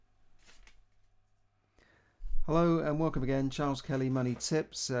Hello and welcome again, Charles Kelly Money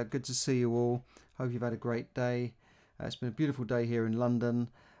Tips. Good to see you all. Hope you've had a great day. It's been a beautiful day here in London,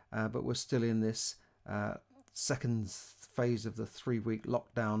 but we're still in this second phase of the 3-week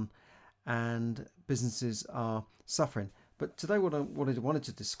lockdown, and businesses are suffering. But today, what I wanted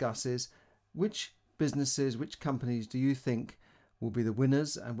to discuss is which businesses, which companies do you think will be the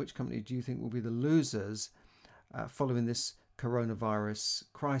winners, and which companies do you think will be the losers following this coronavirus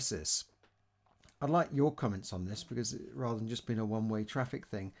crisis? I'd like your comments on this because rather than just being a one-way traffic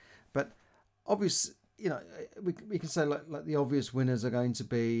thing, but obvious, we can say like the obvious winners are going to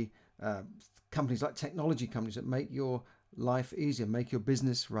be companies like technology companies that make your life easier, make your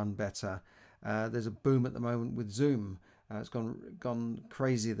business run better. There's a boom at the moment with Zoom. It's gone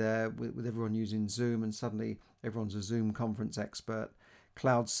crazy there with everyone using Zoom, and suddenly everyone's a Zoom conference expert.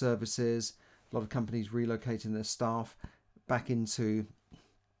 Cloud services, a lot of companies relocating their staff back into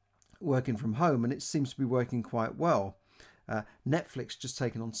working from home, and it seems to be working quite well. Netflix just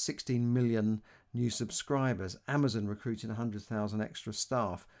taken on 16 million new subscribers. Amazon recruiting 100,000 extra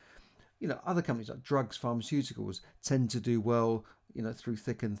staff. Other companies like drugs, pharmaceuticals tend to do well, through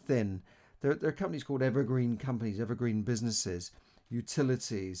thick and thin. There are companies called evergreen companies, evergreen businesses,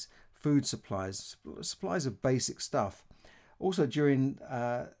 utilities, food supplies, supplies of basic stuff. Also during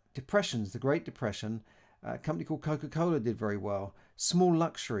depressions, the Great Depression, a company called Coca-Cola did very well. Small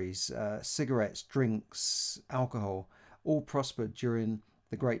luxuries, cigarettes, drinks, alcohol, all prospered during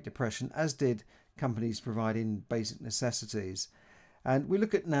the Great Depression, as did companies providing basic necessities. And we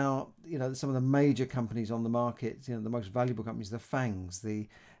look at now, some of the major companies on the market, the most valuable companies, the FANGs, the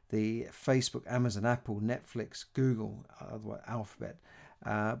Facebook, Amazon, Apple, Netflix, Google, Alphabet.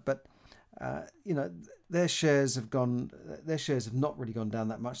 But their shares have not really gone down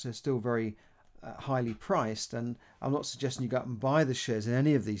that much. They're still very highly priced, and I'm not suggesting you go out and buy the shares in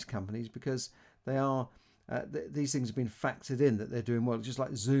any of these companies because they are these things have been factored in that they're doing well, just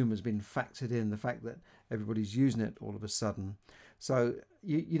like Zoom has been factored in the fact that everybody's using it all of a sudden. So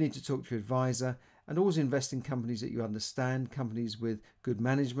you need to talk to your advisor, and always invest in companies that you understand, companies with good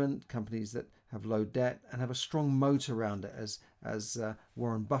management, companies that have low debt and have a strong moat around it, as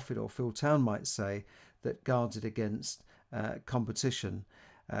Warren Buffett or Phil Town might say, that guards it against competition.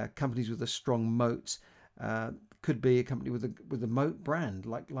 Companies with a strong moat could be a company with a moat brand,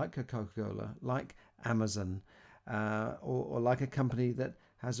 like a Coca-Cola, like Amazon, or like a company that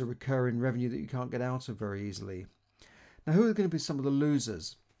has a recurring revenue that you can't get out of very easily. Now, who are going to be some of the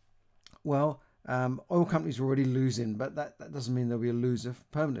losers? Well, oil companies are already losing, but that doesn't mean they'll be a loser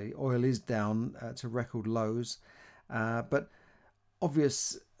permanently. Oil is down to record lows, but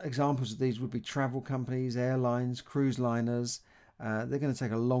obvious examples of these would be travel companies, airlines, cruise liners. They're going to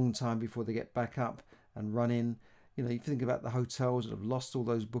take a long time before they get back up and running. If you think about the hotels that have lost all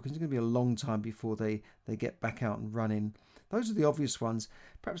those bookings, it's going to be a long time before they get back out and running. Those are the obvious ones.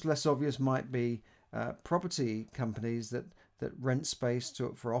 Perhaps less obvious might be property companies that rent space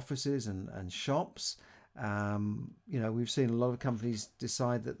for offices and shops. We've seen a lot of companies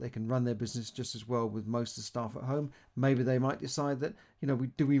decide that they can run their business just as well with most of the staff at home. Maybe they might decide that,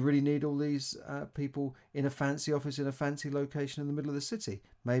 do we really need all these people in a fancy office in a fancy location in the middle of the city?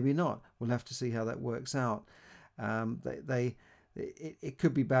 Maybe not. We'll have to see how that works out. It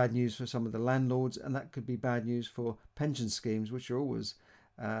could be bad news for some of the landlords, and that could be bad news for pension schemes, which are always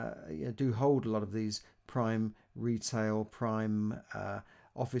do hold a lot of these prime retail, prime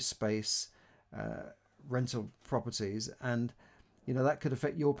office space rental properties, and that could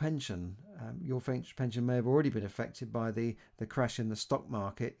affect your pension. Your pension may have already been affected by the crash in the stock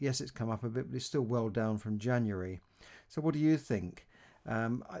market. Yes, it's come up a bit, but it's still well down from January. So what do you think?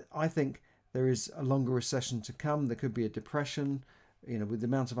 I think there is a longer recession to come. There could be a depression. With the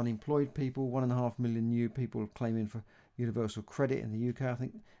amount of unemployed people, 1.5 million new people claiming for universal credit in the UK. I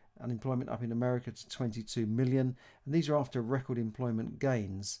think unemployment up in America to 22 million, and these are after record employment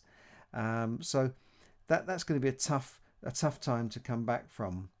gains. So that's going to be a tough time to come back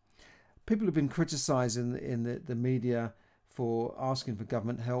from. People have been criticised in the media for asking for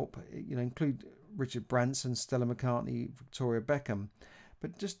government help. Include Richard Branson, Stella McCartney, Victoria Beckham,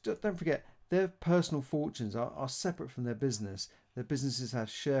 but just don't forget their personal fortunes are separate from their business. Their businesses have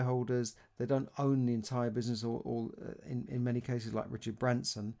shareholders. They don't own the entire business, or in many cases like Richard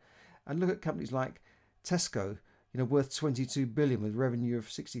Branson. And look at companies like Tesco, worth 22 billion with revenue of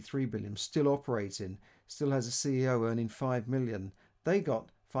 63 billion, still operating, still has a CEO earning 5 million. They got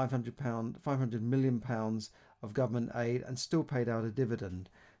 500 million pounds of government aid and still paid out a dividend.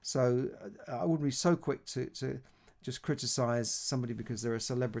 So I wouldn't be so quick to just criticise somebody because they're a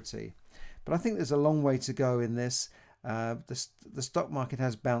celebrity. But I think there's a long way to go in this. The stock market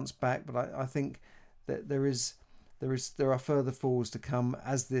has bounced back, but I think there are further falls to come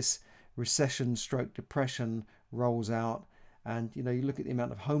as this recession stroke depression rolls out. And you look at the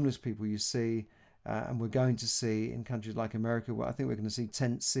amount of homeless people you see, and we're going to see in countries like America, where I think we're going to see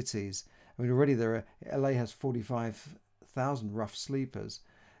tent cities. I mean, already LA has 45,000 rough sleepers.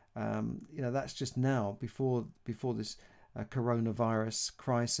 That's just now before this coronavirus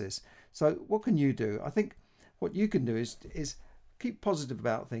crisis. So what can you do? I think what you can do is keep positive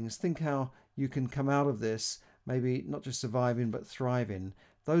about things. Think how you can come out of this, maybe not just surviving but thriving.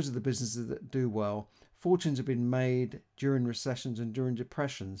 Those are the businesses that do well. Fortunes have been made during recessions and during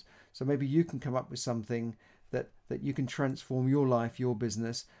depressions. So maybe you can come up with something that you can transform your life, your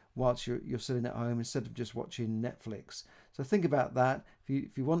business, whilst you're sitting at home instead of just watching Netflix. So think about that.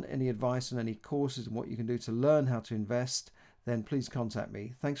 If you want any advice on any courses and what you can do to learn how to invest, then please contact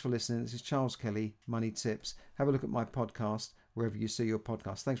me. Thanks for listening. This is Charles Kelly, Money Tips. Have a look at my podcast wherever you see your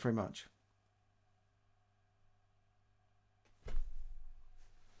podcast. Thanks very much.